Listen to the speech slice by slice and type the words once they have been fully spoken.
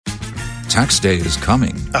Tax day is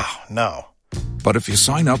coming. Oh, no. But if you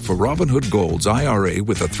sign up for Robinhood Gold's IRA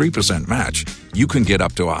with a 3% match, you can get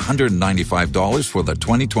up to $195 for the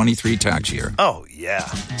 2023 tax year. Oh, yeah.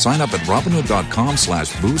 Sign up at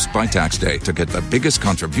Robinhood.com/boost by tax day to get the biggest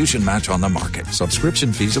contribution match on the market.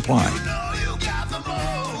 Subscription fees apply.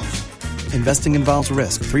 Investing involves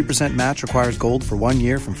risk. 3% match requires gold for 1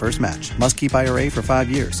 year from first match. Must keep IRA for 5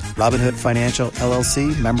 years. Robinhood Financial,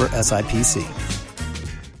 LLC, member SIPC.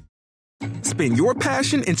 Spin your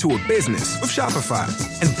passion into a business with Shopify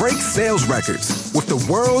and break sales records with the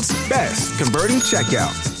world's best converting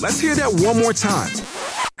checkout. Let's hear that one more time.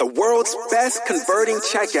 The world's best converting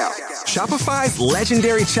checkout. Shopify's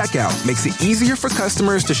legendary checkout makes it easier for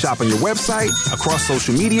customers to shop on your website, across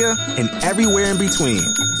social media, and everywhere in between.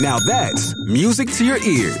 Now that's music to your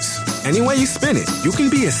ears. Any way you spin it, you can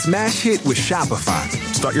be a smash hit with Shopify.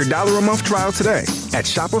 Start your $1 a month trial today at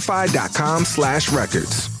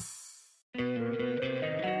shopify.com/records.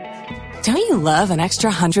 Don't you love an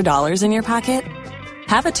extra $100 in your pocket?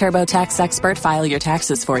 Have a TurboTax expert file your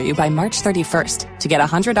taxes for you by March 31st to get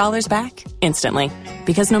 $100 back instantly.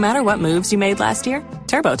 Because no matter what moves you made last year,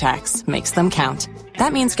 TurboTax makes them count.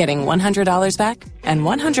 That means getting $100 back and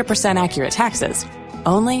 100% accurate taxes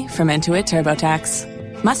only from Intuit TurboTax.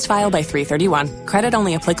 Must file by 3/31. Credit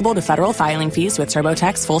only applicable to federal filing fees with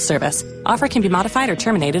TurboTax full service. Offer can be modified or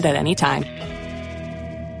terminated at any time.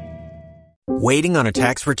 Waiting on a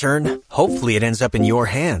tax return? Hopefully it ends up in your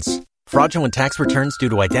hands. Fraudulent tax returns due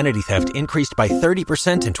to identity theft increased by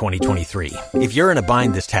 30% in 2023. If you're in a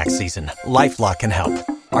bind this tax season, LifeLock can help.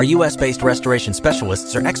 Our U.S.-based restoration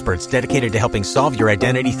specialists are experts dedicated to helping solve your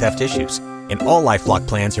identity theft issues. And all LifeLock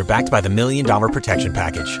plans are backed by the $1 Million Protection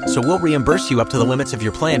Package. So we'll reimburse you up to the limits of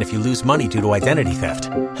your plan if you lose money due to identity theft.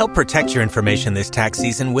 Help protect your information this tax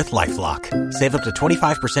season with LifeLock. Save up to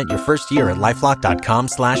 25% your first year at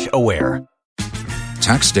LifeLock.com/aware.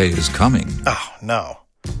 Tax day is coming. Oh, no.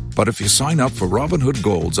 But if you sign up for Robinhood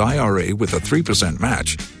Gold's IRA with a 3%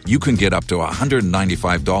 match, you can get up to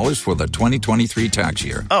 $195 for the 2023 tax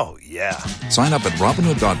year. Oh, yeah. Sign up at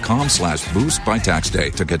Robinhood.com/boost by tax day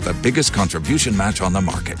to get the biggest contribution match on the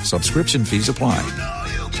market. Subscription fees apply.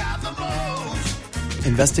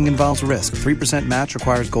 Investing involves risk. 3% match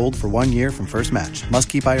requires gold for 1 year from first match. Must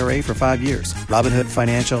keep IRA for 5 years. Robinhood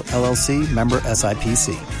Financial, LLC, member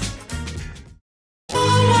SIPC.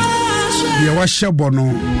 Yawashabono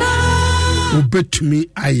ubetumi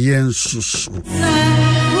ayensusu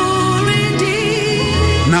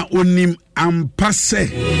na onim ampase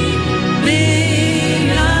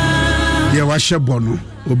Yawashabono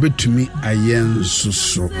ubetumi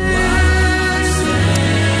ayensusu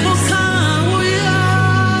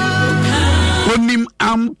onim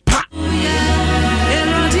ampa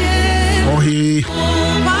he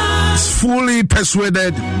is fully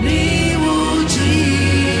persuaded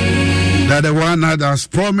that the one that has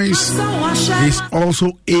promised is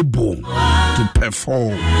also able to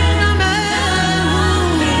perform.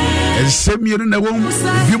 And same year in the womb,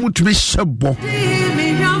 you would be shabo.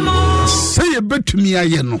 Say a bit to me, I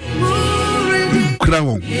know.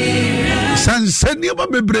 Crown. San send you a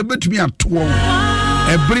bit to me at 12.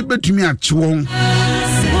 A bit to me at 12.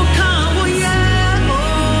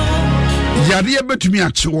 Yadi a bit to me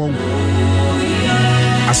at 12.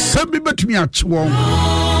 A semi bit to me at 12.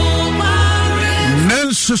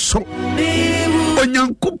 Nenso so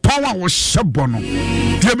onyanku power wo shabono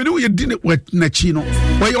diamini wo yedine na chi no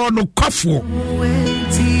wo ye ono kwafo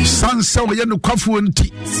sansa wo ye no kwafo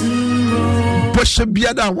nti bo hye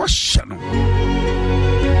biada wo hye no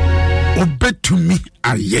obetumi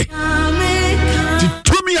aye ti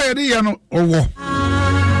tumi aye ye no owo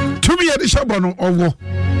tumi ye de shabono owo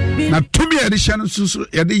na tumi ye de hye no susu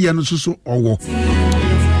ye de ye no susu owo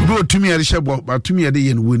do tumi ye de shabo ba tumi ye de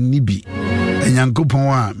ye no wonni bi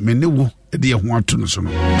Enyankopon a mene wo de ye ho ato no so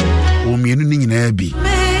no wo mienu ni nyina bi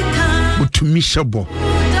wotumi hyebo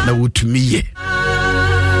na wotumi ye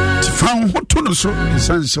fa ho to no so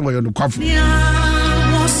sanse wo ye no kwafo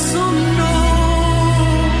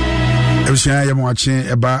Ebusha ya mo ache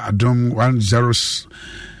eba adom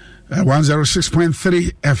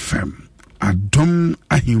 106.3 FM adom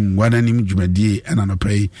ahimwana nim dwumadie ana no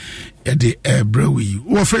pay e de ebrawi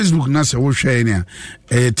wo Facebook na se wo hwe ne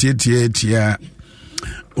a tietia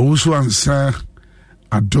owusu ansa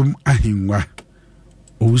adom ahimwa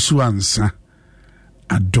owusu ansa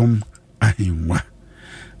adom ahimwa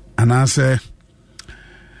ana se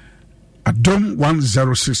adom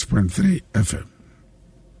 106.3 FM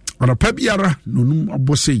ona pabiara nonum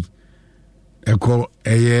abosei eko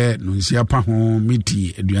eye nunsia pa ho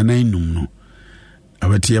miti aduanan num no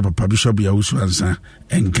abatie papa Bishop Yawusu ansa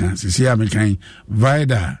enka sisi amekan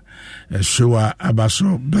Vida showa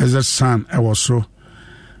abaso Blessed Son ewoso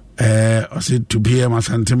I said 2 p.m.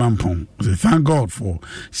 Asantemampong. I thank God for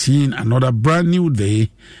seeing another brand new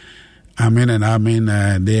day. Amen and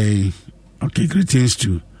amen. Day. Okay, greetings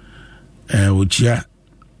to Uchia.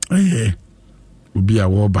 Ubi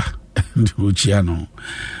Awoba. Uchia no.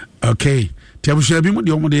 Okay. Tiabusha bimu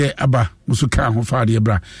di omode aba musuka ho fa de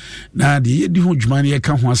bra. Na de yedi ho dwuma ne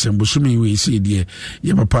ka ho asem bosumi we se de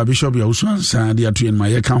ye papa Bishop Yawusu ansa de ato en ma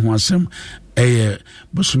ye ka ho asem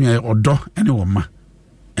bosumi odo ene wo ma.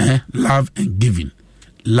 Love and giving.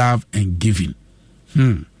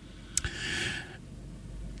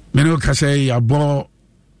 Meno ka say abo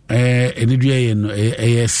enidue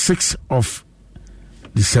 6th of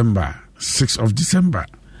December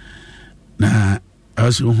na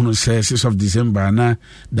also who say 6th of December na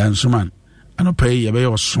dan suman ano pay ye be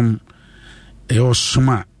osum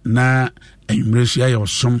osuma na enwresu aye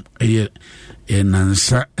osum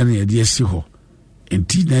nansa ene de asi ho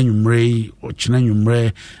enti na nwumre ochina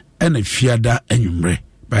nwumre ena fiada nwumre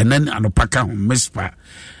by nan anopaka ho mespa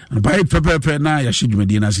by pepepe na ya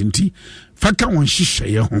hidwumadi na senti faka won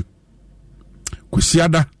hihye ho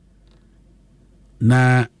kwasiada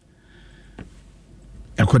na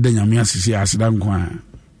akoda nyame asisi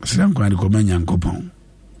asidankwa de komanya nkopon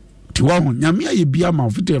ti wa ho nyame aye bia ma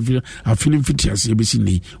afini fiti ase besi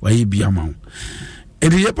ni wa ye bia ma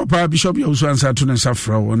Ediye papa Bishop Yawusu ansa to ne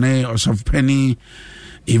safra one of Penny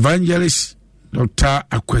Evangelist Dr.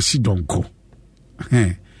 Akwesi Donko.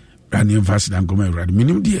 Rani emphasize dan go me radi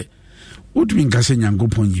minim de wodumi nkase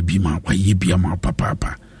nyankopon ye bi ma kwa ye bia ma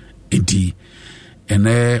papa enti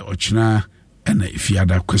ene ochina ene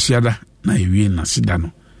ifiada kwesiada na ewie na sida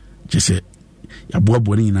no jese ya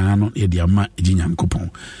boabo ni na no ye dia ma eji nyankopon.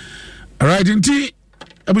 Alright enti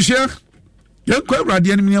abushia yankwa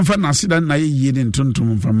radio ni mfa na sida na ye de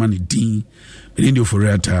ntontom mfa ma ne din radio for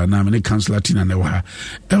reta na me councilor tina na wa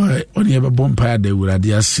oni ebe bompa da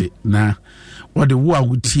wurade ase na wode wo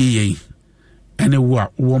agutie yen ene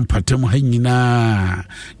wo mpatam ha nyina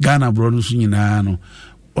Ghana bro no so nyina no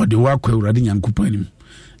wode wo akwa wurade nyankopon anim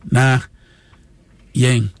na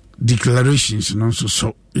yen declarations no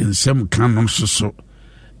so ensem kan no so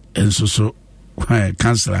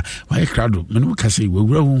councilor why crowd me no ka say we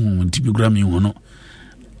wura hu ntibi gra me hono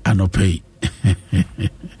anopay.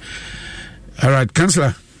 All right,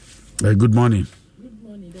 councilor, good morning.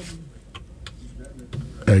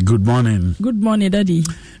 Good morning. Good morning, Daddy.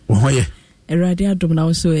 Oh yeah. Eradi adom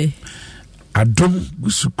na so adom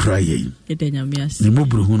gusukraye. Edenyamias. Ni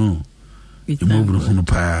mobru hunu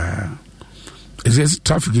pa. Is there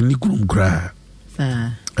traffic in Nikurum kra?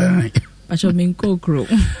 Sir. Acho minko kro.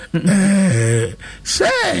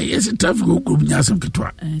 Say, is it traffic go nyasam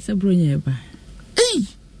ketwa? Se bronye ba. Hey.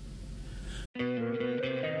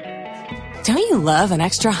 Don't you love an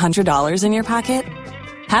extra $100 in your pocket?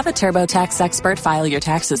 Have a TurboTax expert file your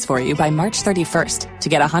taxes for you by March 31st to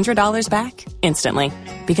get $100 back instantly.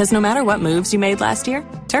 Because no matter what moves you made last year,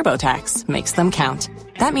 TurboTax makes them count.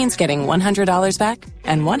 That means getting $100 back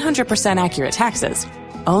and 100% accurate taxes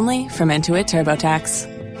only from Intuit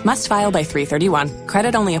TurboTax. Must file by 3/31.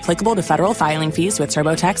 Credit only applicable to federal filing fees with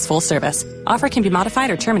TurboTax full service. Offer can be modified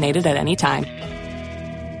or terminated at any time.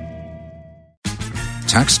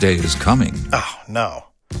 Tax day is coming. Oh, no.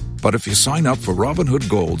 But if you sign up for Robinhood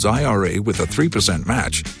Gold's IRA with a 3%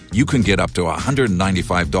 match, you can get up to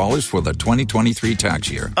 $195 for the 2023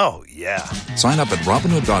 tax year. Oh, yeah. Sign up at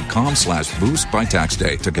Robinhood.com/boost by tax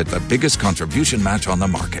day to get the biggest contribution match on the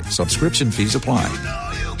market. Subscription fees apply.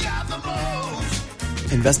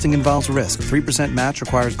 Investing involves risk. 3% match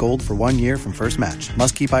requires gold for 1 year from first match.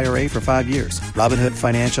 Must keep IRA for 5 years. Robinhood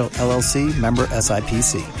Financial, LLC, member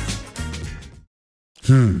SIPC.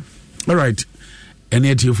 All right. Any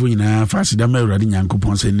etiofo nyina fasida ma urade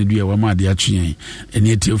nyankopon se ne dua wa ma de atwen any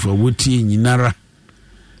etiofo woti nyinara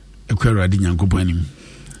ekwa urade nyankopon anim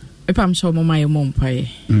epam so mo maye mo mpae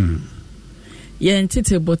ye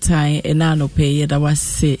ntete botan ena no pe ye da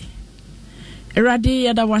wase urade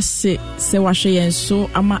ye da wase se wahwe yen so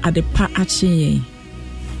ama adepa achen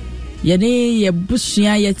ye ne ye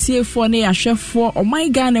busua ye tiefo ne ahwefo o my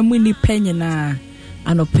Ghana mu ni penyina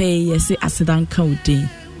anope ye se asedan kan odin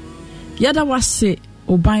yada wase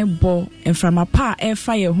oban bo enframa pa e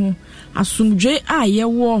fa ye ho asumdwe a ye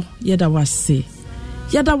wo yada wase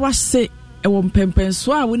e wo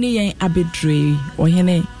mpempenso a woni yen abedre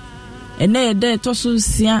ohene ene de toso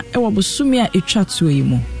sia e wo bosumi a etwa to yi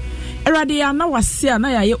mu erade ya na wase a na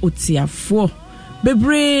ya ye otiafo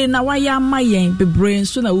bebre na waya mayen bebre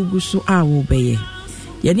nso na wugu so a wo beye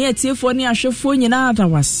ye ne atiefo ne ahwefo nyina da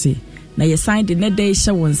wase na ye sign de ne day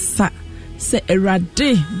hye won sa se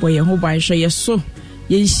Awurade boye ho ban hwe ye so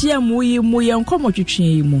ye hia mu yi mu ye nkomo twetwe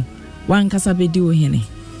yi mu wan kasa bedi wo hene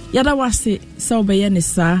yada wase se obeye ne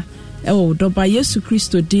sa ewo doba Yesu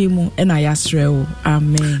Kristo dimu ena yasrewo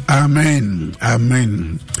amen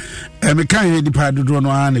amen me kan di pa dodo no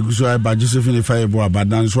an eguso aba Josephine Fayebo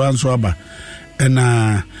abadan so anso aba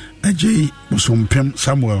ena ajay musompem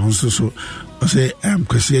Samuel onso so say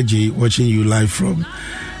kwesi ajay watching you live from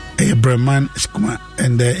Bremen Skuma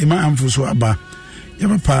and ima amfu so aba ya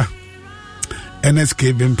papa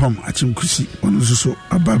NSK Bempom achimkusi onso so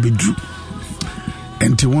aba bedru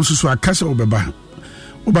enti wonso so akasa obeba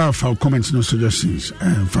oba fa comments no suggestions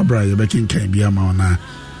Fabra you baking can be ama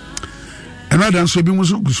and rather so bi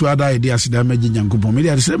muso gusu ada idea sida maji nyankopon me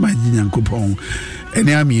dey say maji nyankopon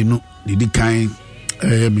ene ami no didi kan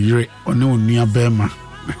me yire one onua bema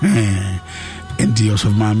enti of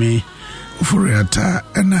mame oforiata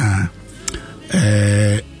na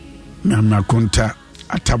mama konta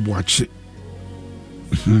atabuache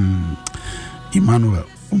Emmanuel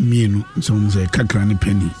omienu so nze kakra ni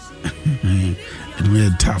penny we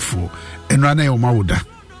tafo enra yo mawuda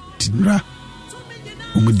tinra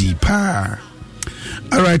umudi pa.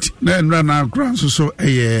 All right, then run our grand so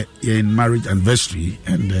in marriage anniversary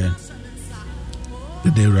and the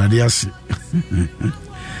day radiasi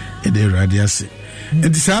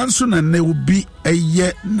and the sounds na ne will be a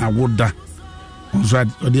year na woda onso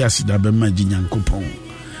odi asida be maji nyankopon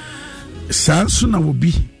sounds na will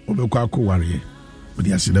be obekwa ko ware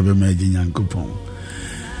odi asida be maji nyankopon.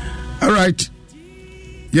 All right,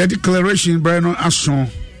 your declaration Brian Ason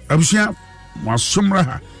abusia wasomra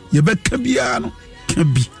ha ye be kabia no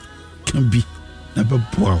can be na be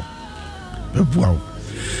boa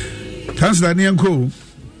Councilor Nyanko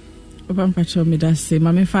Opampacho me da se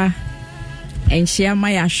mamefa enhia ma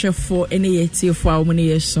ya hwefo ene yetiefo a wo ne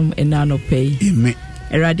yesum ena no pay amen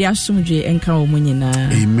erade asomdwe enka wo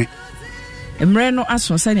nyina amen emre no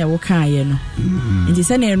aso sane wo kaaye no nti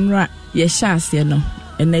sane enura ye hya ase no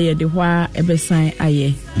ene ye de hwa ebesan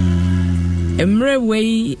aye emre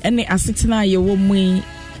wei ene asetena ye wo mu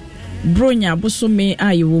bronya bosome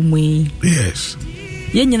aye wo mu yes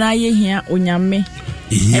ye nyina ye hia onyame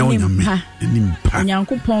enimpa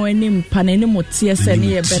nyankopon enimpa na enimotie se ne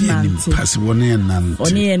ye benante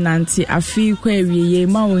oni ye nanti afi kwa wiye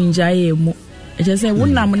ma onja ye mu eje se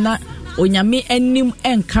wonam na onyame enim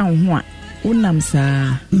enka ho a wonam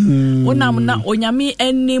saa wonam na onyame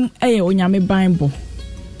enim eye onyame bible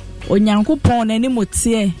onyankopon na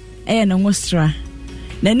enimotie eye no ngostra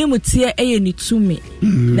na nimutie eye ni tumi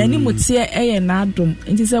na nimutie eye na adom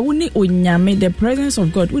nti se woni onyame the presence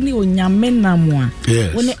of God woni onyame namwa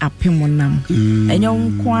woni apemo nam enyo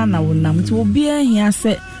nko na wonam nti obi ahia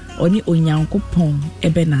se oni onyankopon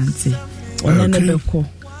ebe nante ona ne beko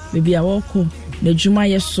bebi a woko na djuma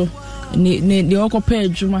yeso ne okopa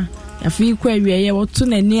adjuma afi kwa wiye woto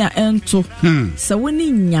nani a ento se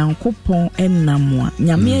woni nyankopon enamwa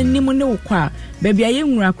nyame anim ne wokwa bebi aye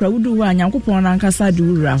nwura kra wudu wa nyankopon na nkasa de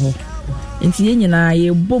wura ho enti ye nyina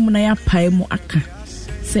ye bom na ya pae mu aka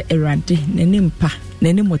se erade nani mpa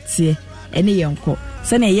nani motie ene yenko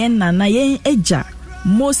se na ye nana ye eja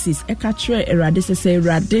Moses ekatre erade se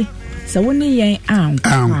erade se woni yen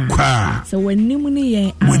ankwa se wanim ni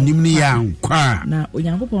yen ankwa na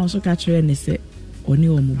onyankopon so katre ne se oni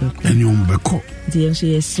omubeko di enso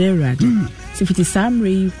ye serade se fiti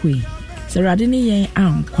samre yikwe serade ni yen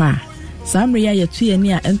ankwa samre ya yetu ye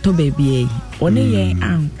ni a ento baby oni yen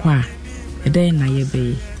ankwa eden na ye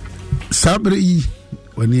be samre yi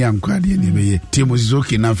oni ankwa de ni be ye Timothy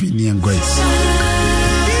okay na fi ni ankwa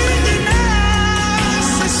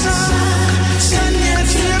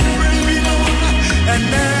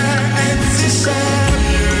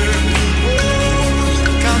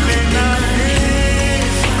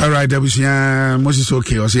All right, that was Moses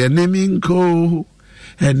okay. I say Neminko,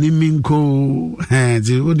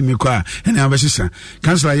 the would me qua, and our sister.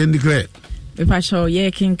 Councilor Yen declare. Pacho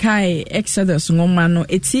ye kinkai Exodus ngomano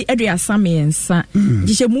eti edua samiensa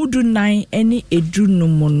gishe mudu 9 eni edu no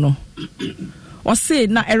mono o se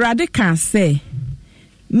na erade kan se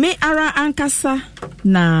me ara ankasa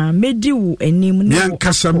na mediwu enim ne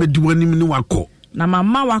ankasa mediwu enim ne wako na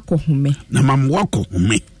mama wako home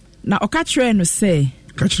na okatre no se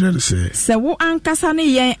se wo ankasa ne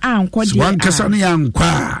yen anko de ankasa ne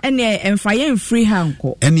yankwa ene emfaye mfiri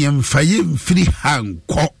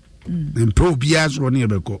hanko Empo bia so ne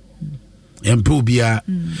ebeko empo bia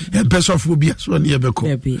empesofo bia so ne ebeko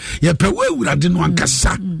ye pe wewurade no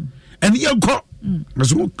ankasa ene yenko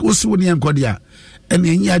so wosi woni yenko dia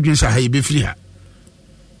ene enyi adwen sa ha ye befiri ha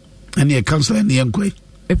ene e council ene yenko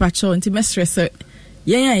e pacho nti mestre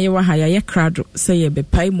yen ye wa ha ya krado say ye be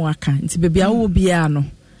pai mu aka nti bebia wo bia no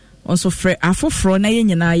onso frɛ afoforo na ye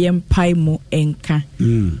nyina ye pai mu enka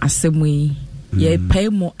asemu yi ye pai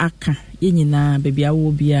mu aka ye nyina bebia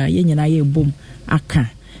wo bia ye nyina ye bom aka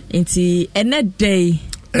nti ene day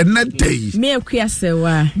me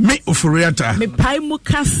akuasewa me oforiata me pai mu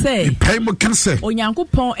kase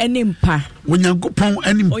onyankopɔn animpa onyankopɔn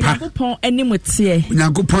animtie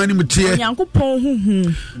onyankopɔn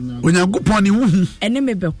huhu onyankopɔn ni huhu ene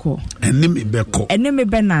me beko ene me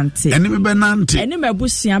benante ene me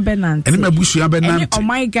abusua benante ene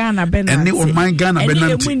oman Ghana benante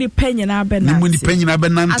ene muni penyina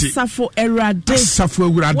benante asafo erade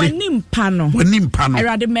wani mpa no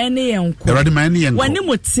erade mane yenko wani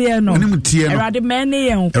mutie no erade mane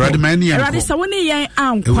yenko erade sawoni yan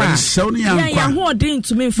ankwa ya ho odin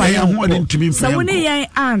ntumi mfa yanko sawoni yan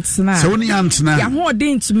antna ya ho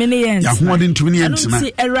odin ntumi ne yentna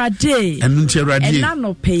si erade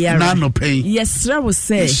enano peyara yesra wo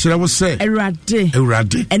se erade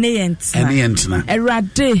ene yentna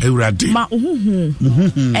erade ma huhu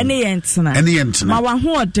ene yentna ma wa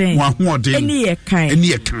ho odin ene ye kan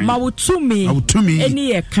ma wutumi ene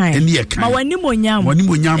ye kan ma wani monyam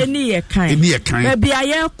ene ye kan bia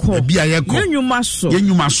ayeko yenwuma so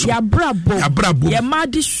ya brabo ya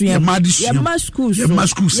madi sua ya school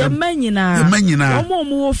ya manyina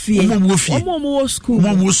omo wo fie omo wo school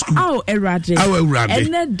aw erade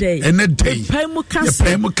ene day pai mu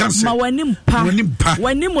kanse ma wani mpa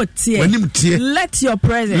wani motie let your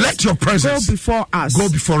presence go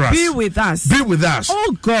before us be with us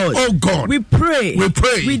oh God we pray we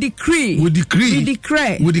decree we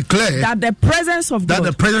declare that the presence of God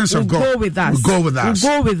will go with us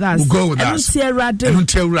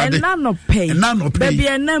and none of pain baby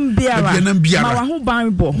enam biara ma wa ho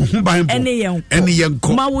banbo ene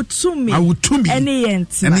yenko ma wutumi ene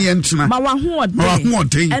yentina ma wa ho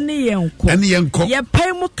odin ene yenko ye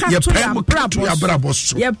pai mu kato ya brabo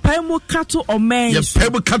ye pai mu kato omen se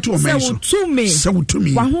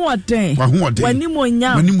wutumi wa ho odin wani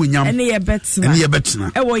monyam ene ye betina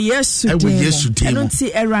e wo Yesu din eno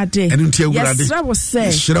nti erade yesra wo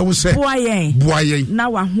se boayen na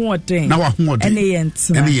wa ho odin ene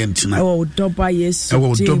yentina e wo doba Yesu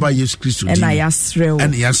Kristo and I yasrew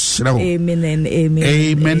amen and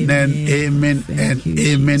amen and amen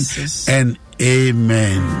and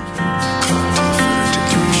amen.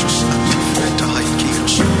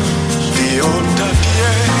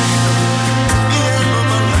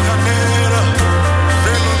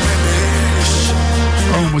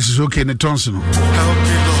 Almost is okay in the tonsil.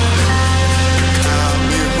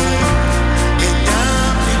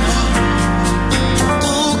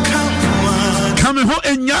 Coming home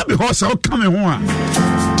and yabi horse out coming home.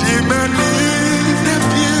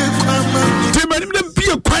 Timani be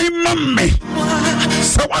a quite mammy.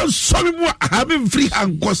 So I saw me having free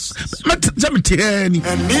and goes. Maternity.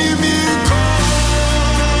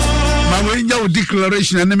 My way, your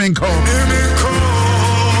declaration and the men call.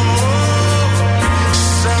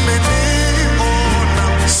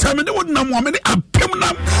 Sammy would not want me a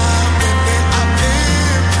pimnam.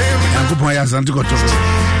 I'm going to buy us and to go to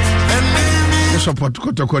support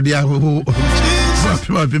Kotokodia who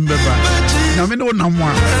now me no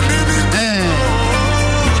more.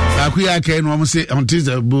 I can almost say on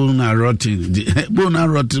Tiza Buna rotting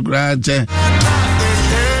graduate.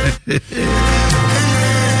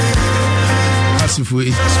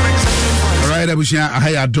 Right, I wish I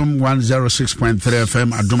had Adom 106.3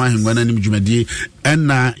 FM, Adoma Hingwana Jumedi, and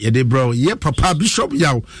Yede bro, ye papa Bishop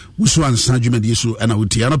Yaw, Uswan San Jumedisu, and I would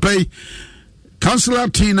Tiana pay. Councillor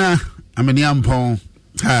Tina Ameniampon,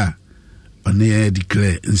 ha, on the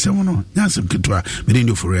declare in Samono, Yansam Kitua,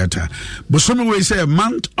 Medindo Furiata. But some way say a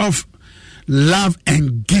month of love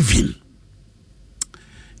and giving.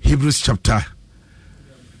 Hebrews chapter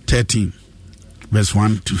 13, verse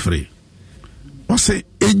 1 to 3. What's it?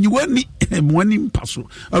 And you want one passo.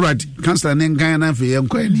 All right, Councillor Nengana for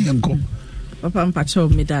Yanko. Papa Pacho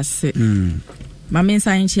me that's it. Mamma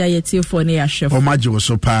Saint Chia for near chef. Oh, Majo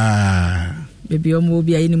so pa. Baby, will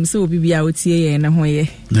be in him so be out here and away.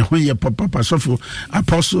 The way your papa suffer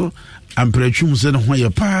apostle and preachers and where your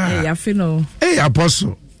pa. Hey, hey,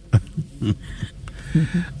 apostle.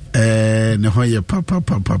 No, where your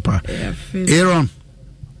papa. Aaron.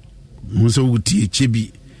 Muso Uti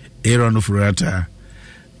Chibi. Aaron of Rata.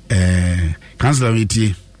 Councillor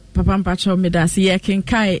Viti. Papa Pacho me that's ye can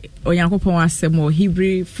kai or Yankopon asemo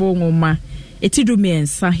Hebrew for ma. Etidu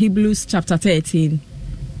mensa Hebrews chapter 13.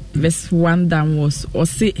 Verse 1 downwards or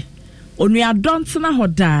say only a don't na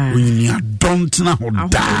hoda only a don't na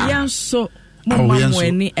hoda so mama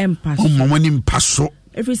weni empaso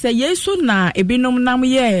If we say yesu na ebinom nam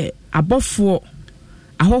ye abofo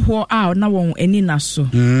ahoho a na won eni na so.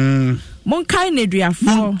 Monkai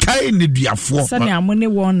neduafo. Sane amone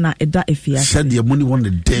won na eda efiase. Sane amone won na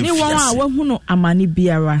eda. Ni won a wahunu amane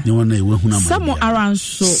biara. Ni won na wahunu amane. Samo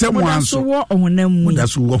aranso. Samo wo ohonam mu. Moda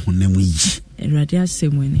so wo ohonam yi. Erade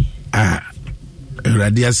asem ni.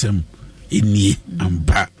 Erade asem enie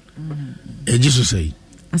ampa. Jesus say.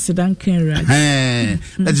 Asidan kenra.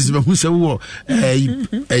 That is who say wo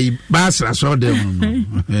basra so dem.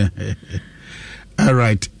 All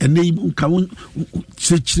right, and they come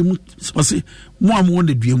say mo am won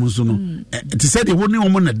the duam so no. It said they won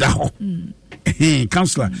no na da ho.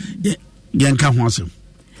 Counselor, yen ka ho asem.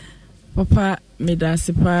 Papa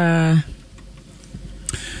medasipa.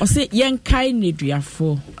 O say yen kai ne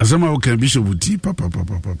duafo. Asema o kan bishop wuti papa.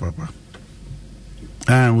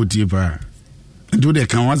 Wuti pa. Do they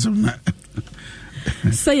kan wasem na.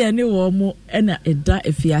 Say any woman and eda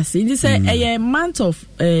efiase. This say a month of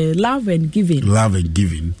love and giving.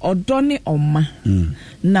 Odone oma.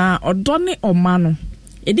 Na odone oma no.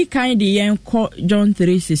 Edi kan di yen ko John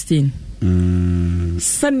 3:16.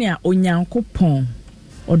 Sanya onyankopon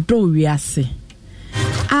odo wiase.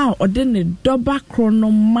 Ode ne doba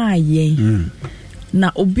krono ma yen.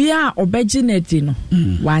 Na obia obeji ne di no.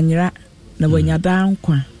 Wanyra na wanyada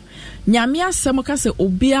nkwa. Nyame asem ka se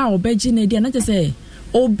obi a obeji na dia na se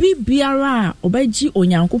obi biara obeji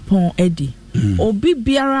onyankopon edi obi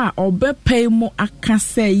biara obepay mu aka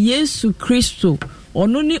se Yesu Kristo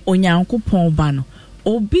ono ni onyankopon ba no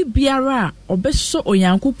obi biara obeso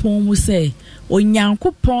onyankopon mu se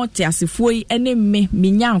onyankopon te asefo yi ene me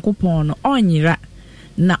nyankopon no onyira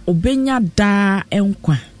na obenya da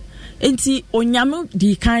enkwa enti onyame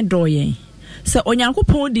di kan doyen se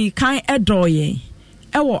onyankopon di kan edoyen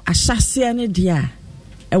ewo ahyase ne dia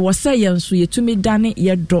ewo se yenso yetumi dane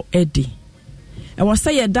yedo edi ewo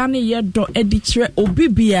se yedane yedo edi kire obi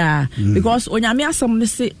bia because onyame asam ne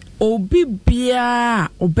se obi bia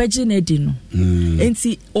obeji na edi no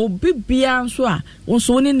enti obi bia nso a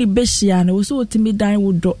wonso ne ni behia na wo so otimi dan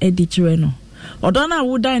wo do edi kire no odo na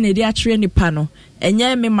wo dan na edi a kire nipa no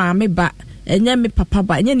enye me maame ba enye me papa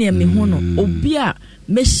ba enye ne me hu no obi a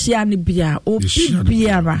mehia ne bia obi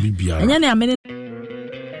biara enye ne amene.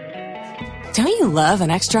 Don't you love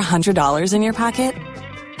an extra $100 in your pocket?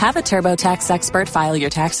 Have a TurboTax expert file your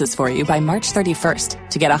taxes for you by March 31st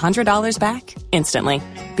to get $100 back instantly.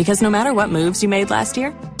 Because no matter what moves you made last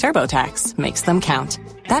year, TurboTax makes them count.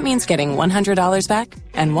 That means getting $100 back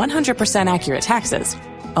and 100% accurate taxes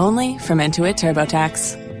only from Intuit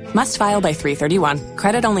TurboTax. Must file by 3/31.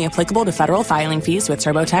 Credit only applicable to federal filing fees with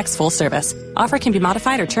TurboTax full service. Offer can be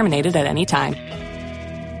modified or terminated at any time.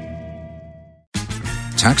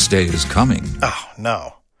 Tax day is coming. Oh,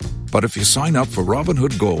 no. But if you sign up for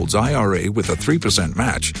Robinhood Gold's IRA with a 3%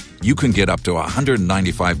 match, you can get up to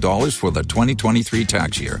 $195 for the 2023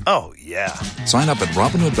 tax year. Oh, yeah. Sign up at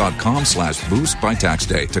Robinhood.com/boost by tax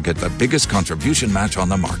day to get the biggest contribution match on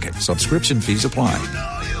the market. Subscription fees apply.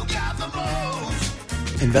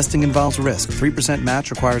 Investing involves risk. 3%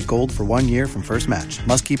 match requires gold for 1 year from first match.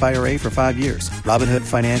 Must keep IRA for 5 years. Robinhood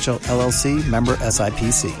Financial, LLC, member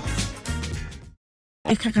SIPC.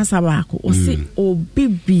 Ekakasabako osi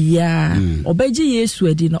obibia obeji Yesu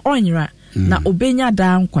edi no onyira na obenya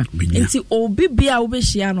da nkwa enti obibia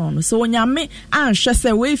obehia no so onyame anhwe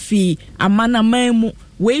se wefi amanamamu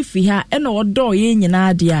wefi ha ena odo ye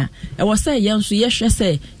nyina de a ewo se yenso ye hwe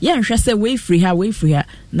se ye nhwe se wefi ha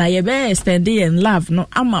na ye be extend in love no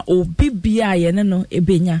ama obibia ye ne no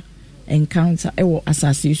ebenya encounter ewo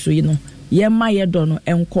asase so yi no yema ye do no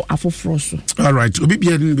enko afoforo so. All right, obi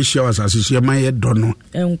bia ni be share asase so yema ye do no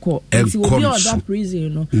enko nti obi oda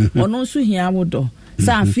prison no ono so hia wodo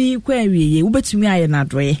sa afi kwa awieye ubetumi aye na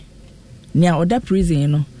doye nia oda prison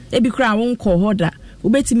no ebi kra wonko hoda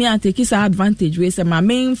ubetumi atake sa advantage we se ma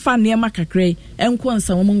men fa ne makakre enko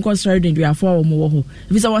nsa wo monko srade duafo wo mo ho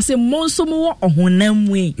if so wase monso mo wo ohonam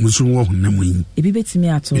we monso wo ohonam we ebi betumi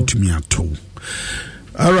ato.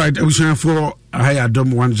 All right, we shall for I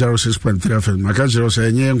Adam 106.3 FM. Makajiro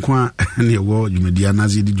say nye nkwa ne wo dwumedi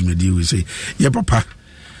anazi di dwumedi we say ye papa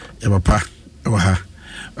wa ha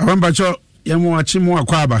abamba cho ye mo achi mo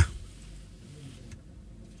akwaba.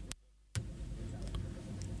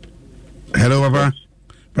 Hello papa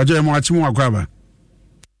pacho ye mo achi mo akwaba.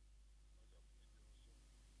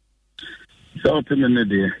 So to me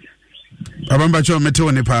there abamba cho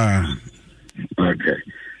meto ne pa. Okay.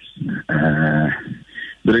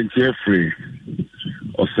 But Jeffrey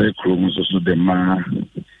or say Crumbs also the ma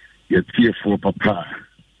yet fearful papa.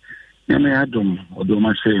 Yame Adam or do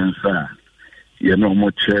my say and sir, ye no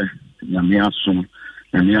more chair, Yamiasum,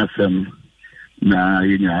 Yamiasem, na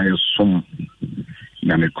yenya som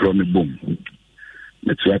na me kro me bom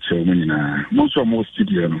me tia che mo nyina mo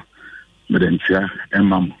studio no me den tia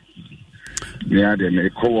emam me ade me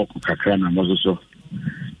ko work kakra na mo so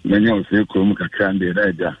me nya o se kro mu kakra nde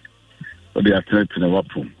da ja o de atlet na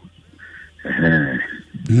wapo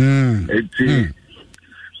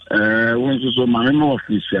won so ma me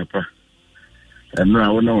office apa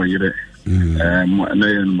na wona o yire na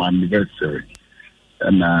my anniversary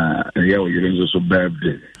and yeah you so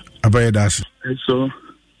birthday abayadas so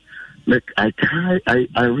like I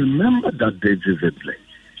remember that day vividly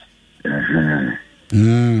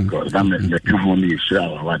because I'm the kahoni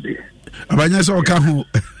shower what day abanya so kaho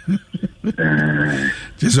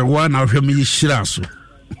just a one of him shira so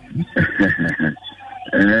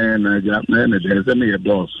and I got man there's any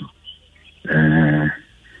boss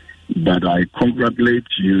but I congratulate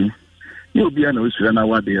you. You'll be an Australian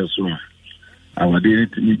what day so our day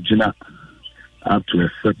to meet Gina up to a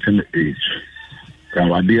certain age.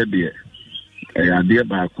 Our dear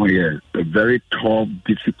back a very tough,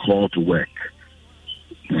 difficult work.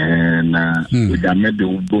 And we got made the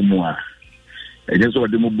Ubomoa. And just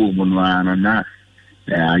what the Mubomoa and that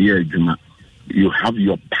you have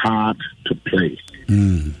your part to play.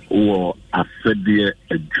 Or I said dear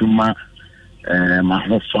a Juma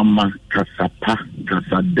Mahofama Kasapa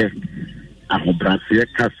Kasade. Ahobrase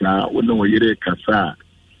kasa wono woyere kasa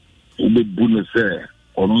obebu no se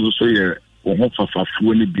ono so ye wo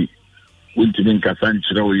fafafuo ne bi wontimi nkasa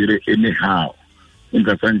nkyere woyere anyhow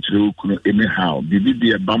nkasa nkyere okuno anyhow bibi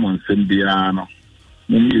de ba mo nsem bia no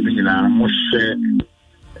mummi ni nyina mo share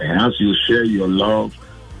as you share your love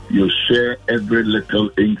you share every little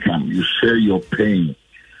income you share your pain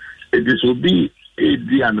it is will be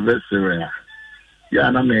the anniversary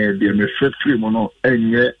ya na me de me free mo no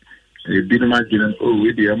enye been imagining,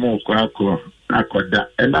 we dear more akoda,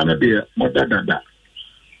 and none of the mother dada.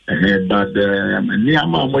 But near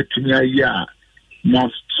my ya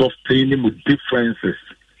must sustaining with differences.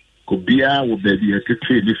 Could be our baby a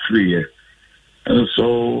pretty free. And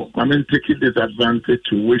so I'm taking this advantage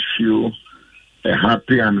to wish you a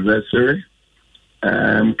happy anniversary.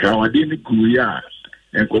 Kawadini Guya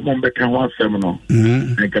and Komombe one seminal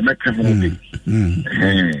and Kameka Home.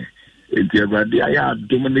 Enti abadi aya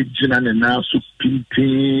dominic jina ne na so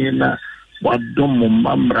pimpina wadom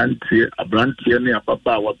mamrantie abrantie ne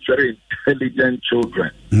ababa wa very intelligent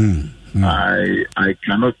children. I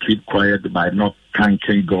cannot keep quiet by not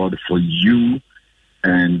thanking God for you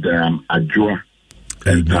and Adjoa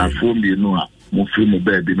and for me no mo fi mo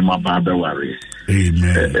baby no mababa worry.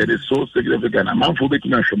 Amen. It is so significant. I'm for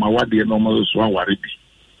making sure my wadi no mo so worry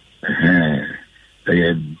bi. They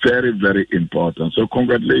are very, very important. So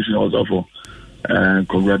congratulations also for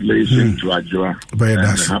congratulations to Adjoa.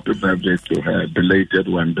 And happy birthday to her, belated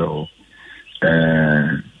one though.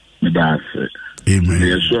 That's it. Amen.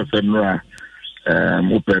 They are sure that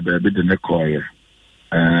Mupe baby didn't call you.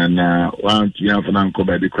 And one to have an uncle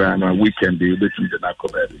baby crying on weekend, they will be the uncle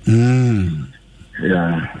baby.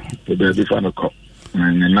 Yeah, the baby fan of cop.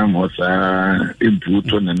 And the name was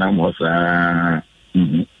input on the name was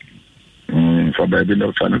for baby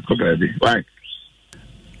no fan of baby. Why?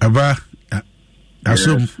 Aba,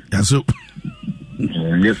 assume. Yes,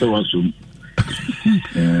 I was assume.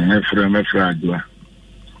 My friend,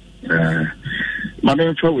 my name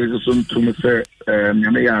is assume to me, sir.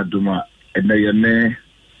 Nyame Aduma, and the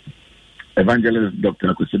evangelist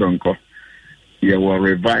Dr. Kusidonko. You were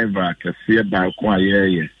reviver, Cassia by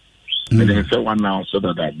Kwaye. And then so one now so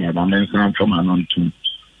that my mention from an on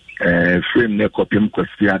frame the copium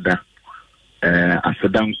Questiada.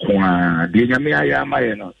 Asadan kwa de nyame ayama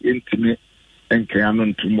ye no intimi enkano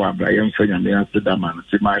ntumu abraye mfa nyame asadama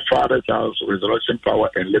to my father's house resurrection power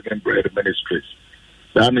and living bread ministries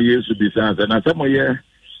dan yesu bisa na samo ye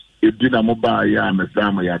edina mo ba ya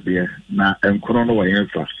mesama ya de na enkono no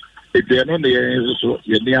wayenfa ede no ne ye so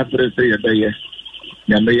ye ni adresse ye de ye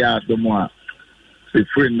nyame ya adomo a se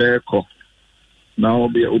free na ko na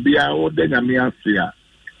obi a o de nyame asia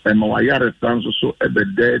and my yard stands so at the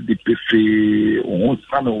dead, the Piffy, one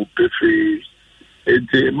son of Piffy.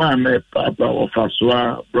 It's my papa of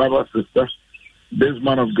Faswa, brother, sister. This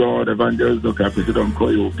man of God, evangelist, Dr. President,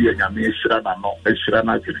 call you be a Yamishan and not a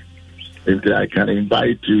Shranagri. If I can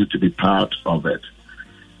invite you to be part of it.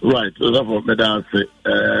 Right, so therefore, Madame,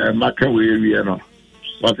 Makawi, you know,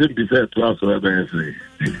 what it be said to us, or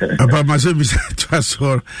about myself, be said to us,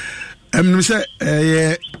 or I'm say,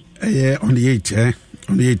 on the 8th,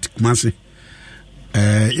 on the 8th, Kumasi.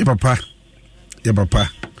 Your papa.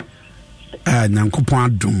 Nyankopon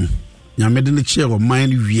adom. Nyamede ne chair of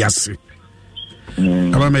mine wiase.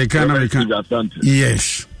 American.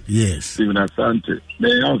 Yes. Yes. Stephen Asante.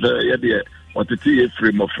 They also what the tea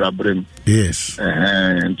frame of Frabrim. Yes.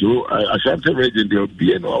 And to Ashanti region, there will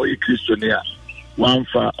be an all Christian here. One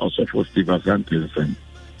far also for Stephen Asante.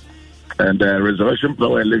 And Resurrection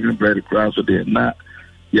Power Living Bread Cross, so they're not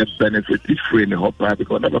yet benefited free in the hopper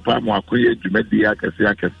because never time more create Jumedia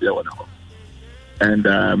Cassia one. And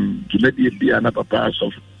Jumedia Diana Papa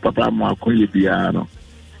of Papa Marcoy Diano.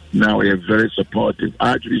 Now we are very supportive.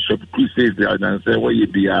 Archbishop Crusade there and say, where you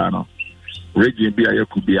Diano. Region Bia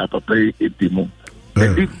could be a papa etimo.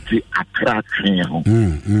 And it's the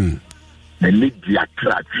attraction. And it's the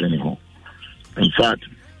attraction. In fact,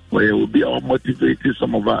 we will be all motivated,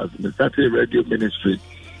 some of us. We started radio ministry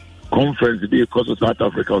conference because of South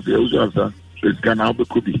Africa. It's Ghana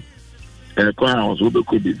could be.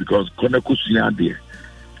 Could be because Konakusia there.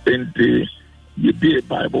 And you be a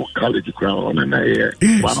Bible college crowd and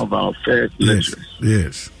one of our first lectures.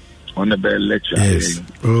 Yes. On the bell lecture. Yes.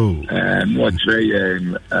 And what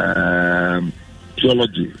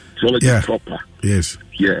theology proper. Yes.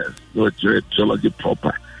 Yes. What theology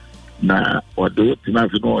proper. Now, what do you know?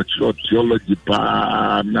 Theology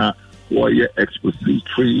na what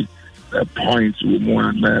expository points we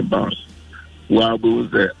want about. Well,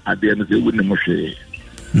 was at the end of the winning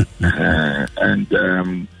and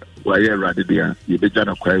why you're rather there, you began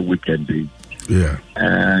a quiet weekend. Yeah.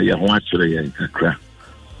 You watch it,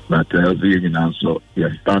 but so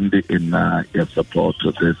you're standing in your support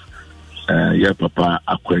to this, your papa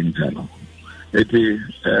acquaintance. It is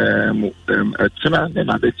a channel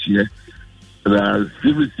another year. There are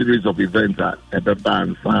series of events at the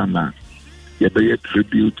band Sana. You be a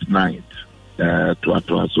tribute night to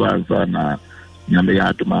Atwaswana.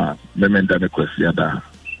 Yameyatuma, Memendana Kwesiada,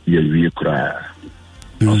 ye cry.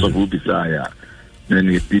 Also, who desire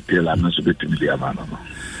any detail, I'm not so bit to me, the Amano.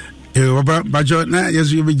 Bajo, na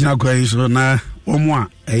yes, you be Jacquay, so na Omwa,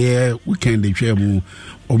 a weekend, if you move,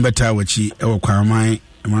 Ombeta, which he, Kwamai,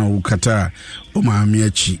 Kata, Oma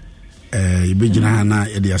Miachi, Ibijana,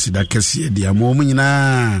 Ediasida Cassia, the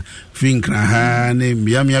Momina, Finkra, name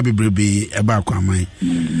Yamia Bibi, Abakwamai,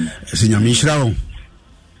 Senior Mishra.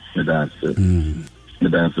 That's it.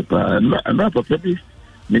 That's it. Not a baby.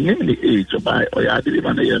 Meaning the age of I didn't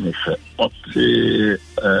even hear up to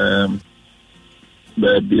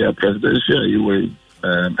the presidential you will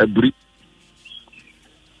a brief.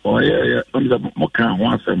 Oh, yeah, on the Mokan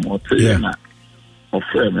once and more of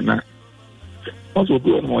frame. Also,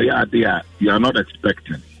 doing more idea you are not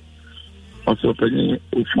expecting. Also, penny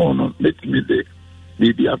phone, let me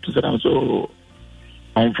the up to them. So,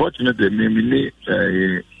 unfortunately, maybe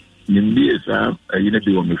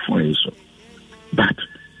but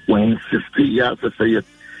when 60 years I say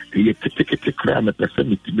you take a crime at the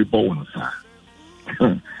same to be born, sir.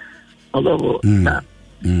 Although,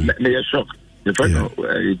 may a shock. The fact a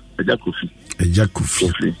Jacofi.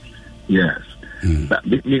 Yes. But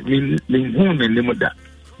me,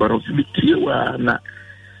 but also be clear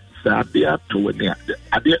that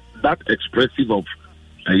expressive of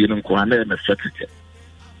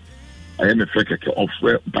I am a fake of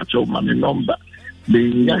Pacho Mammy number.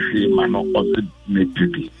 The Yashi Mano also made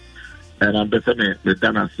tricky. And I'm better the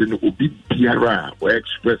Dana Sin Ubi Piara or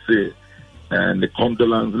express and the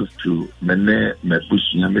condolences to Mene,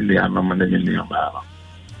 Mebushi, Yamini, Anamanini,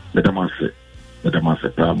 Medamase,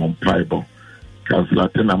 Paramon Pibo, Council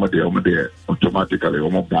Amade, automatically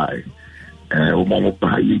Omobai,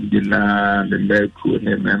 Omobai, Indina, the Mercu,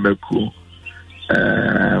 and Mercu.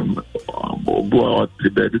 Go out the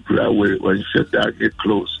bed when shut down get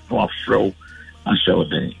close, no throw and show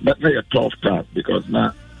them. But they a tough time because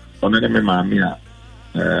now on any mamma,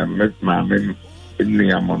 mammy in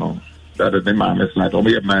the amono, that the mamma is not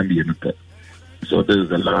only a mammy in the so this is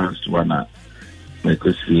the last one I make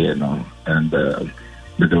us see, you know, and there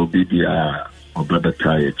will be the brother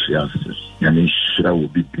Kai, yes, and he sure will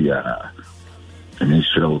be the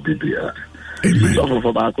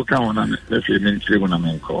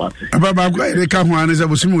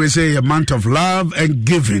say a month of love and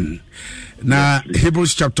giving. Now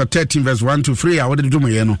Hebrews chapter 13 verse 1 to 3. I want to do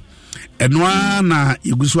my and one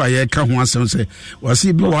you go so I can't want to say was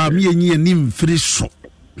he blow me and him free so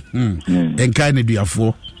and kind of do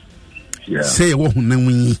for say what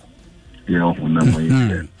we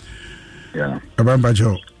about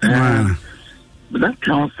Joe. But that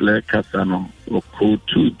counselor Casano will quote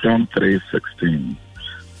 2 John 3:16.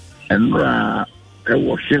 And I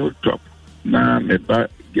was hilltop. Now, my bad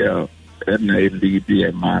girl, and I lead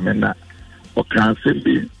the mamma, or can't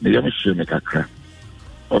be the young Shemaka.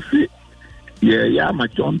 Or see, yeah, my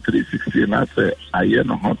John 3:16. I say, I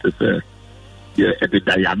know how to say, yeah, at the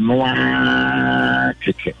Dianoa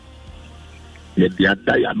kitchen. the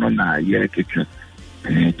Daya Nona, Yakika,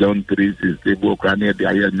 John 3:16, Bokrania, the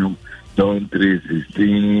Ayanum, John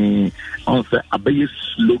 3:16, also a base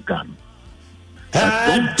slogan.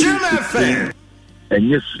 And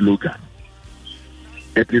yes, slogan.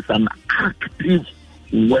 It is an active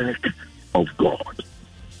work of God.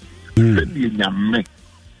 Sabi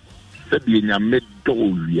nyame do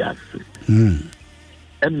wiase.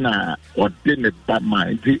 Ena ode ne ba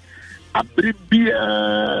mind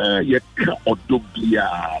abribia ye ka odobia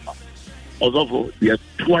no. Although ye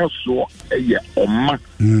twaso eye oma.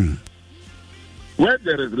 Where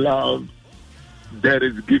there is love, there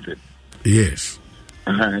is giving. Yes.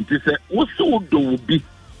 And he said, "Woso do bi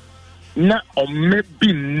na ome bi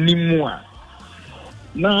nimu a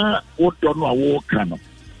na wodo no awo ka no."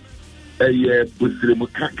 Eye busremu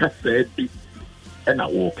kaka saidi ena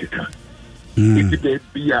wo keka. Iti be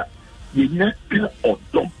bia ye nyaka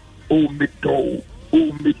odom o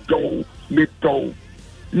medo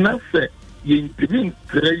na se ye ntimi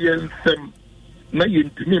ntre yensem na ye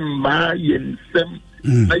ntimi ma yensem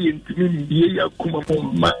na ye ntimi mbie yakuma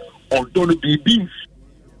ma odon bibi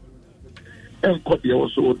enko de wo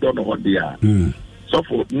so odon ho dia so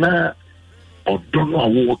for na odon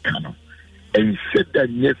awo kana and said that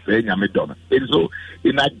yes, and so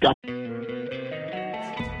in that gap.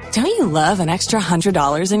 Don't you love an extra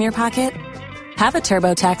 $100 in your pocket? Have a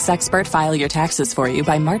TurboTax expert file your taxes for you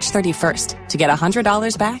by March 31st to get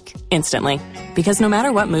 $100 back instantly. Because no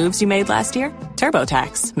matter what moves you made last year,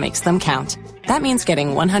 TurboTax makes them count. That means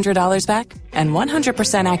getting $100 back and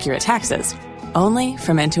 100% accurate taxes only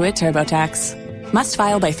from Intuit TurboTax. Must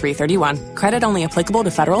file by 3/31. Credit only applicable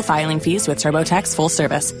to federal filing fees with TurboTax full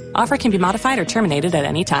service. Offer can be modified or terminated at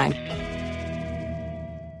any time.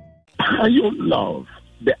 Agapayo love,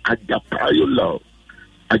 the agapayo love.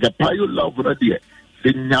 Agapayo love, radio.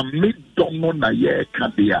 The nyame domo na ye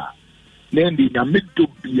kadia. Then the nyame do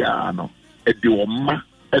biano. E de oma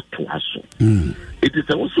etwaso. It is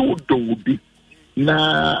also do be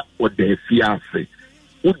na ode fiase.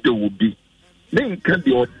 Udo be. Then can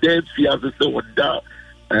the dead fias say what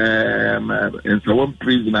in some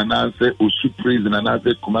prison and I say Osu prison and I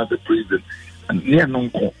say Kumasi prison and near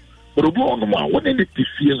Nonko. But what in the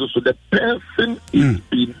fears so the person is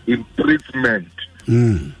in imprisonment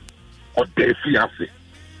or dead fiase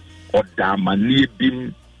or da mani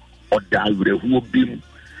bim or da rehu bim.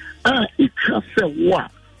 It just say what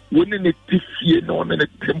when in the fear no on a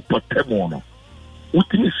temper temono.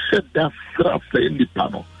 What you said that strap in the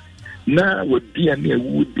panel. Na would be a near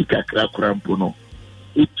would be kakra crampono.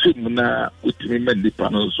 Utimna utimi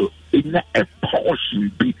panel so in a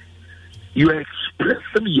portion be you are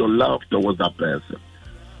expressing your love towards that person.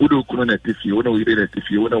 Udo kuna if you wanna read it if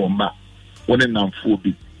you wanna ma one and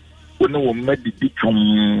phobi. When no made the dictum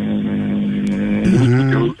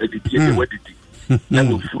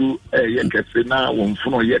never through a yakase now one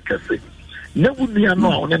funo yakase. Never near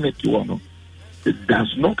no on any one. It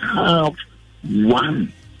does not have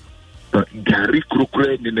one. Gary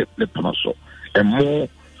Krukre in the Panaso, and more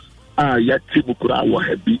Yatibukura will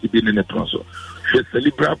have been in the Panaso. She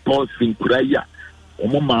celebra Paul Sinkuraya,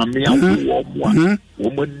 Omamia,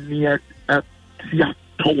 woman near at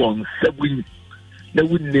Tiato 7. They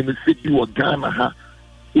would name city or Ghana,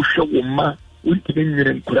 Usha Woma, Winkin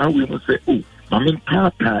and Kurawi will say, oh, Mamen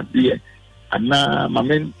Tata, dear, Anna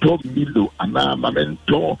Mamento Milo, Anna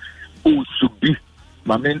Mamento Usubi,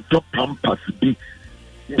 Mamento Pampas be.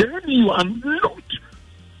 Then you are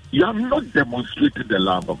not demonstrating the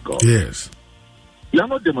love of God. Yes. You are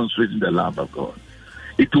not demonstrating the love of God.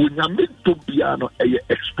 It will not to be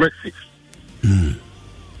expressive.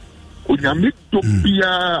 Unyame to be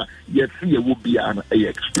yes, you will be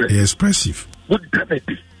expressive. What can it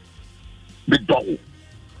be? The dog.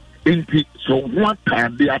 Indeed, so one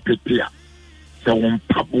time they are prepared. So one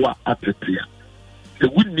pabua are prepared. So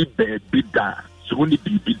we need be there. So we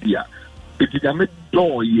need be there. It is a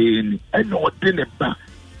door yen and ordinary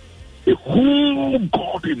a whole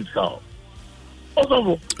God himself.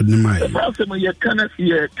 Although the person you cannot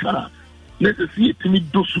see a car, let's see it to me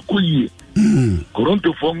do sukuye.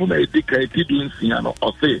 Coronto form a decade doing Siano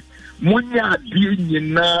or say, Munya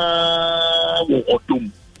Diana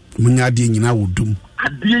Odum. Munya Diana Odum. A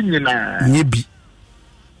Diana Nibi.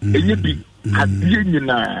 A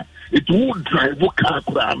Diana. It would drive a car,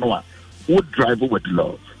 would drive with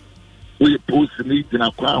love. We post needs in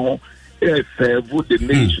a crown, serve the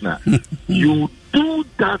nation. You do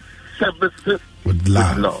that services with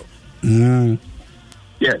love.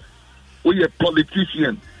 Yes. We a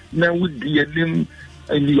politician. Now we dealing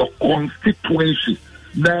in your constituency.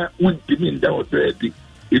 Now we dealing that already.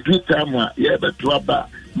 It is time you ever trouble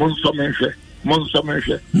Monsomense.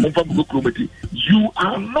 You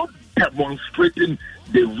are not demonstrating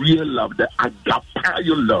the real love, the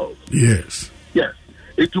agapao love. Yes. Yes.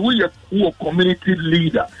 It's we a community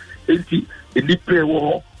leader. In the prayer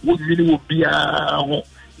war, what meaning will be a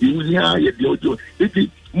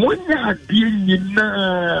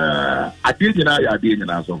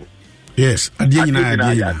yes,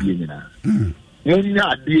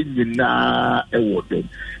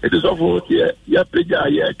 it is of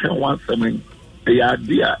ya can want something. The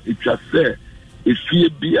idea it just say if you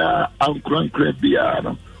be a uncrankle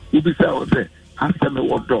beer, you be say, answer me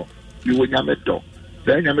what door you will never do.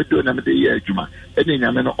 Then you may do another year, Juma, and then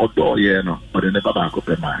you may not odor, but in the Babaco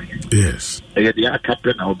Pemai. Yes. I had the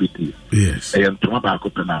captain, I'll be tea. Yes. I am Tomabaco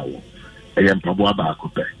Penao. I am Pabuabaco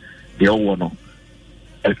Pe. The old one.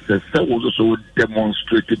 It's also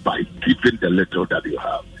demonstrated by giving the letter that you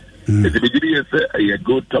have. At the beginning, I say, a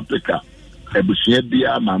good topic. A Bushia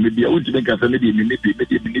Bia, maybe I would make a maybe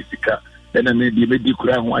Minisika, and then maybe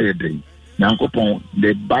Kura Wire. Nankopon,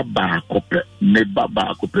 ne Baba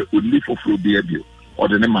Cope, would live for Fruit or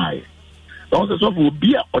the Nemai. Also, will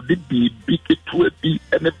be or the big to a be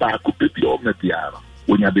and a bar could be or Metiara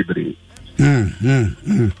when you be brave. And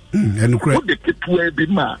what the kit to be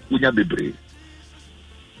ma when you be brave.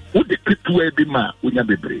 What the kit to be ma when you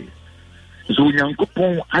be brave. So,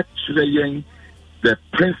 Yankopon actually the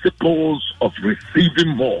principles of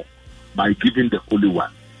receiving more by giving the Holy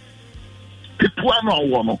One. Kitwana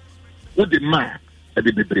or what the man at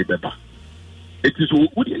the baby. It is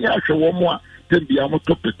what you actually want more than be almost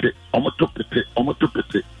top it,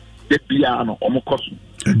 the piano, almost cosm.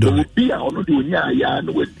 There will be on the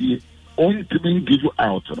yarn with the only thing give you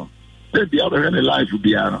out. Then the other hand, life will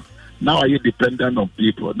be now are you dependent on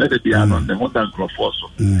people, let it be on the Honda Crofoso.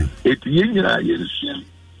 It's yin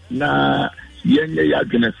na yen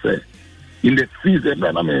gonna say in the season,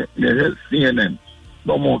 and I mean, CNN.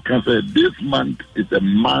 No more can say this month is a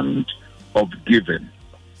month of giving.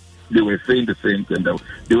 They were saying the same thing.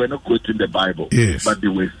 They were not quoting the Bible, yes, but they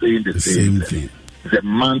were saying the same thing. It's a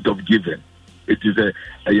month of giving. It is a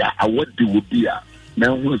award they would be a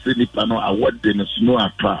now who say Nipano award in a snow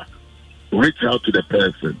park. Reach out to the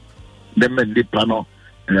person. Then Nipano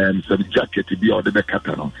some jacket to be ordered the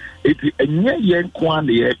catano. It is a yen kwan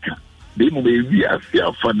the eka. They may be a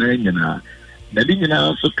fear for Nana. Nadina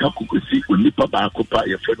also Kakusi will nip up our copa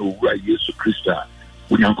your friend over Jesus Christa.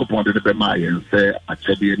 When Uncle Pond the Bemai and say, I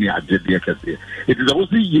said, any idea. It is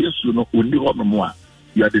also yes, you know, only one more.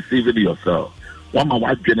 You are deceiving yourself. One my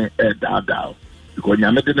wife getting down because you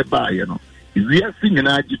are not in the bar, you know. If we are singing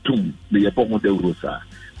Ajitum, the Abon de Rosa.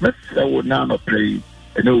 Let's say, we now pray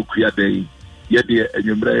and no clear day. Yet,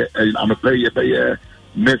 I'm a player by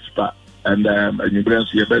Mespa and you bring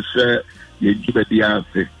your best share, you give it the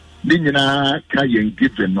answer. Nina Kayan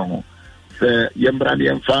given no. Yembrani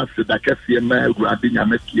and fast that Cassia grabbing a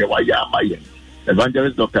Messia Wayamayan.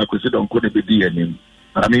 Evangelist Dr. Kusidon couldn't be DNM.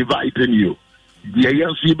 I'm inviting you. The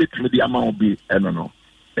young see between the amount be, I don't know.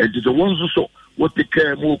 And the ones who saw what the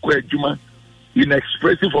care more Juma in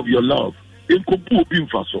expressive of your love. In Kupu being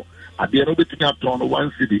faso. At the end of it, on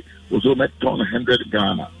one city was on a ton 100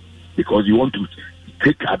 Ghana because you want to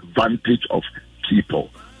take advantage of people.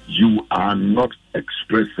 You are not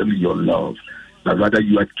expressing your love. But rather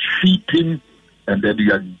you are cheating and then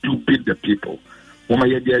you are duping the people.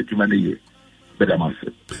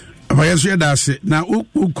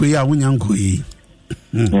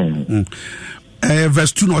 Now,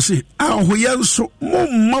 verse 2 no say, ahoyenso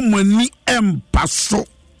momma ni empaso.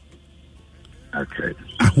 Okay.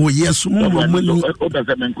 Ahoyenso momma ni.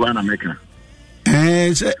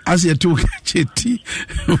 Say as you took cheti.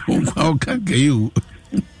 How can you?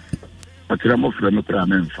 Atramo frame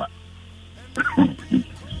tramenfa.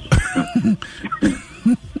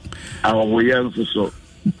 Ahoyenso so.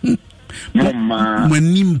 Momma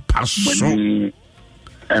manim paso.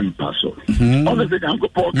 Empaso. Obviously, Uncle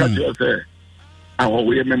Paul can just say, our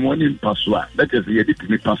way morning paswa. That is the edit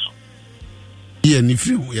me paso. Yeah, if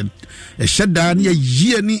you a shut down your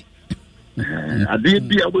yearly. I did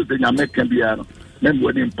be able to American Biano, then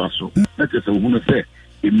wedding paso. That is a woman say,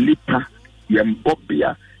 in Lipa,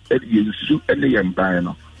 Yambobia, and Yensu, and the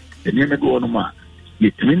Yambano. And you may go on ma,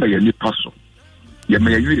 you mean by your paso. You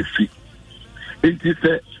may really see. It is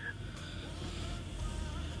a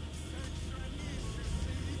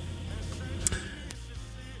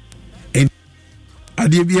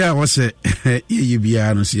Adia bia was a ye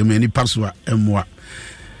bia no see many paswa emwa.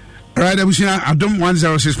 Right, abusia adom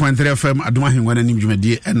 106.3 FM adom ahengwa na nimdwuma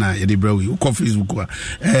die na ye de brawi ko Facebook wa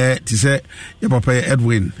ti se ye papa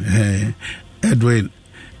Edwin Edwin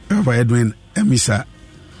Emisa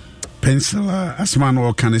pencil asman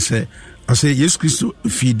wo kan se I say yes Christo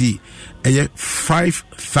feed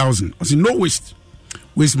 5,000. I say no waste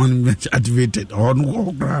management activated or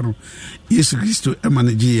no grano. Yes Christo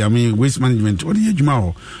manage waste management or the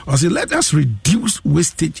ejuma. I say let us reduce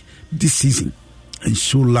wastage this season and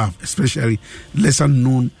show love, especially lesser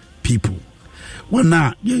known people. Well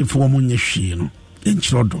now you inform on your she no in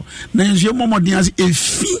chodo. Now your mama dias a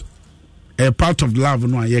fee a part of love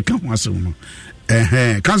no ye can was no.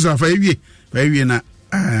 Cancer for you na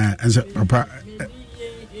and papa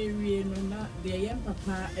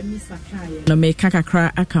no me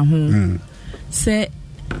kakakra aka ho say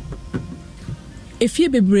if you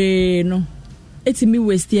bebre no etimi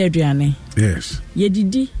waste aduane yes ye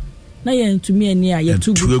didi na ye ntumi ani a ye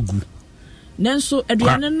tugu nanso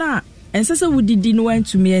aduane na ensese wudidi no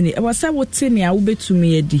antumi ani e wase wote ne a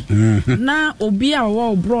wobetumi adi na obi a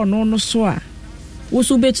wo bro no so a wo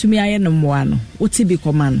so betumi aye no moa no otibi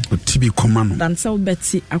komano dan so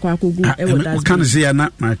beti akwakogu e wodas kan se na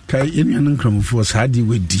makai enuan nkramfo saadi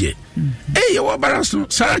wedie wo baraso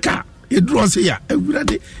saraka eduro se ya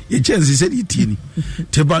awurade ye chance se di tieni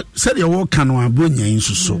teba se de wo kan no abonya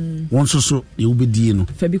insuso won soso ye wobedie no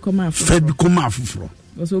fabi koma afufro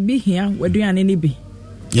so obi hia waduane ne bi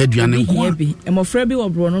ye aduane nko bi emofra bi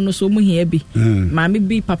wobro no so mu hia bi maami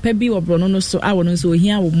bi papa bi wobro no so awo no so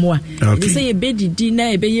hia wo mo a ye say ye bedidi na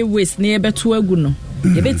ye be ye waste na ye beto agu no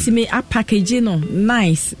ye betimi a package no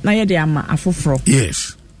nice na ye de ama afofro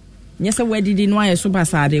yes yes wedidi no aye so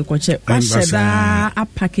basade koche asheda a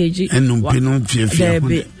package enu pino fiafia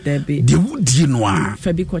debi de wudi no a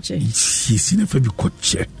fabi koche si na fabi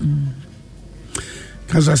koche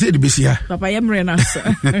Cause I said Bisia. Papa Yamrena.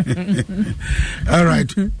 All right.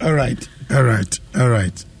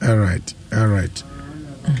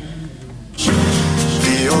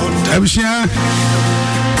 Abishia,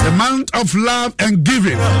 the month of love and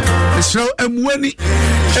giving. So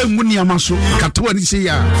emweni amaso katwani say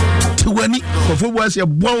ya 20 for was a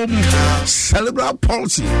bomb cerebral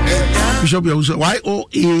palsy. Bishop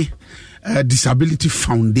YOA Disability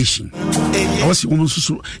Foundation. I was woman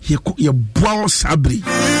so your bow sabri.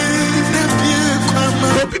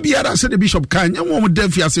 Biara said the bishop can you want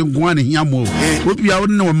deaf as in one yamo. What we are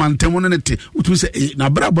no man temonete, which was a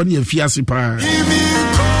Nabraboni and Fiasi pa.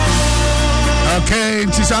 Okay,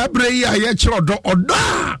 tis a bray, I yet your door or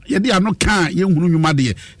da. Yet they are no can, young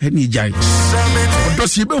Madi, any giant.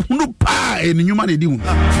 Does he be no pie in humanity?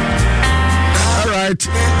 All right,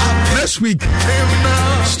 next week,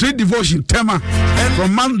 street devotion tema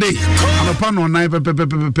from Monday and upon on night,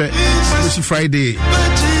 Friday.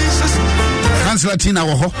 Councillor Tina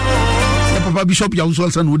wo ho Papa Bishop ya uso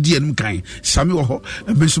san odi enum kan Sami wo ho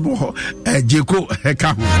Besumo ho Jeko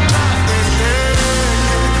ka ho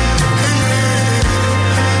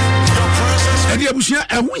Edi abusia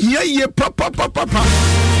ehu ye papa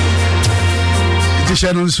Iti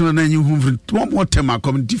channel so na nyu hu one more tema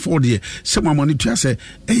community for the some money to say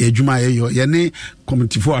adwuma ye ne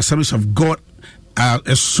community for Assemblies of God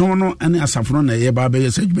a sono ane asafro na ye ba be ye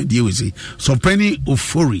adwuma die we say so penny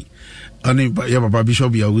ofori ani ya Papa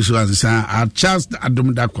Bishop ya wusu ansa a Charles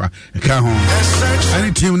Adom Dakwa ka ho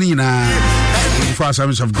any team ni na for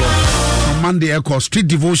Assemblies of God on Monday call street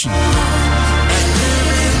devotion.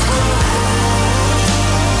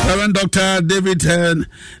 Reverend Dr. David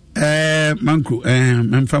Mankru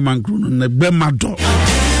Memfa Mankru no Bemado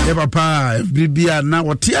ya Papa FBB na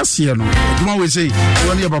wotiasie no duma we say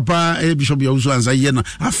won ya Papa Bishop ya wusu ansa ye no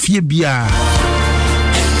afie bia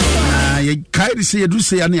ye kai de say do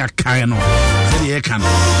say ani akai no say ye kan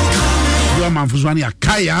do amanfo ani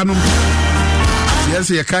akai anu yes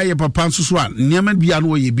ye kai ye papa nsusu a niam bia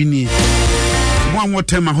no ye bi ni mo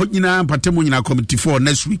tema ho nyina patemo nyina committee for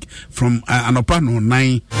next week from anopa no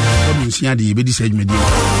 9 do nsia de ye be di segment di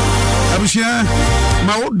abusia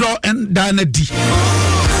ma wodo en dana di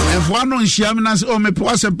efo ano nsia me na say o me po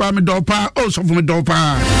asempa me do pa o so for me do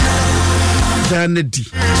pa dana di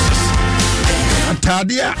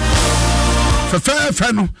atadia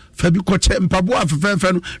fefe no fabi koche mpabo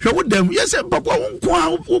fefe no hwe wodam yes mpabo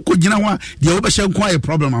nko ukogina ho de wo be hye nko aye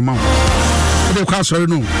problem ama wo de kwa sorry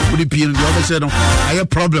no wo de pie no de wo be say no aye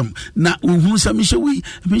problem na uhunu samishe wi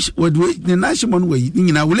we ne nashimon we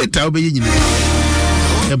nyina wo later wo be nyina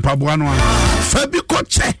mpabo ano fabi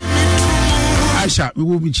koche Aisha we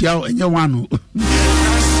will be chiao enye wano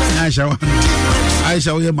Aisha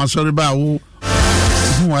we masori ba wo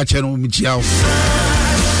hu a che no mi chiao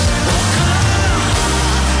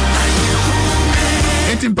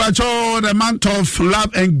Pacho, the month of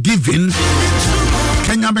love and giving.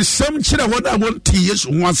 Can you be some children what I want to use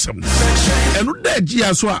once? And what that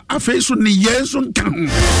year so I face on the years on count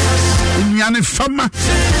in Yanni Fama.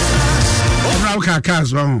 Rauka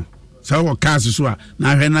Caswell. So what cars so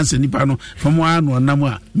na hwe na se nipa no from one no nam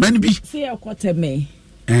a man bi see ekoteme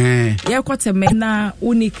ekoteme na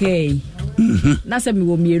unike na se mi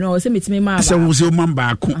wo mienu se metime ma ba se wo se o man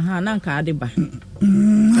ba ko na nka ade ba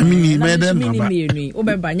amini me dem ba mienu o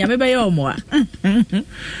be ba nya me be ye omo a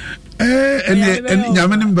nya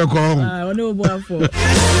me nim be ko one obo afo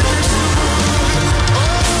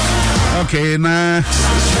okay na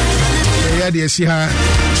ya de si ha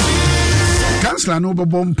Councillor no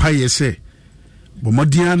bomb pie say,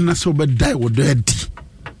 Bomodian so bad die with dirty.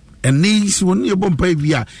 And these when you bomb pie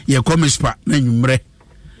via your commerce part, then you mre.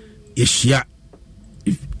 Yeshia,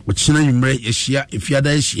 which you mre, Yeshia, if you are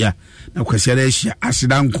there, Shia, now Quessia,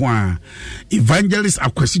 Asidan Qua, Evangelist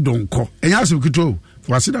Aquasidon Co. And yes, we could do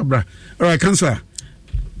for Asidabra. All right, Councillor,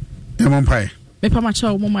 Mom Pie.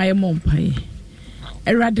 Mepamacho, my mom pie.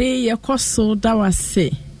 Erade, your coso, that was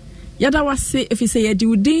say. Yada wase if you say ye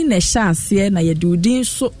do din na hyase na ye do din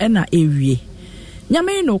so na ewie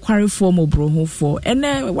nyame no kware fo mo brohofo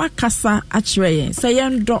ene wakasa akire yen say ye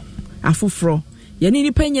ndo afoforo ye ni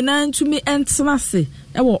nipa nyina ntumi entena se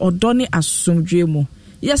e wo odone asomdwe mu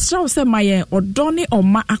ye sraw se mayen odone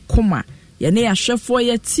oma akoma ye ne ahwefo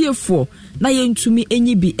ye tiefo na ye ntumi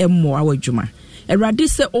enyi bi emmo awadwuma erade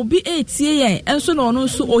se obi etie yen enso na ono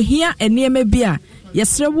nso ohia enema bi a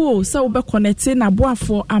yesrewo se wo be connect na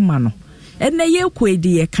boafo ama no enne ye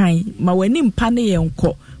kwedi ye kan ma wani mpa ne ye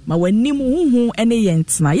nko ma wani mu huhu ene ye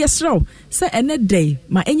ntena yesrewo se ene day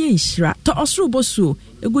ma enye nhira to osro bosu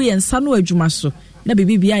egu ye nsa no adwuma so na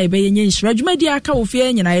bibibia ye be ye nhira adwuma di aka wo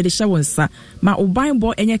fie nyina ye de hye wonsa ma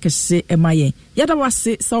obanbo enye kese ema ye yada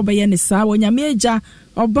wase se wo be ye ne sa wo nyame agya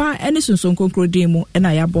oba ene sunson konkrodin mu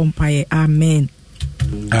ena ya bompaye amen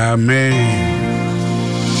amen.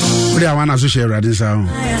 What I want to share Radisa.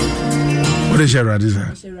 What is share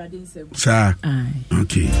Radisa? Sir.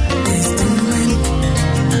 Okay.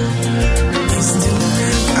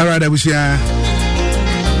 All right, I wish you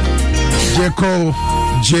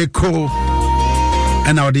Jeko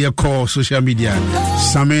and our dear call social media.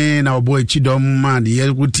 Same our boy Chidom man, the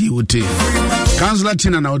Uti. Councillor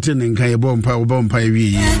Tina now telling Bompa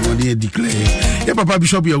we declare. Yeah, Papa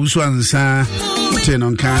Bishop, you also answer. Ten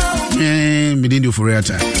on can medin you for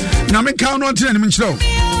rata. Now me count on 10 minutes though.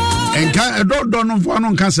 And can don't know for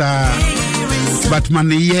one cancer. But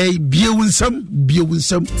money ye be some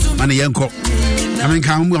money yanko. I mean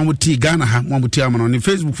can one with tea Ghana one with Tiaman on the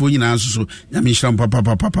Facebook for you answer so I mean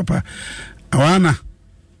papa. Awana.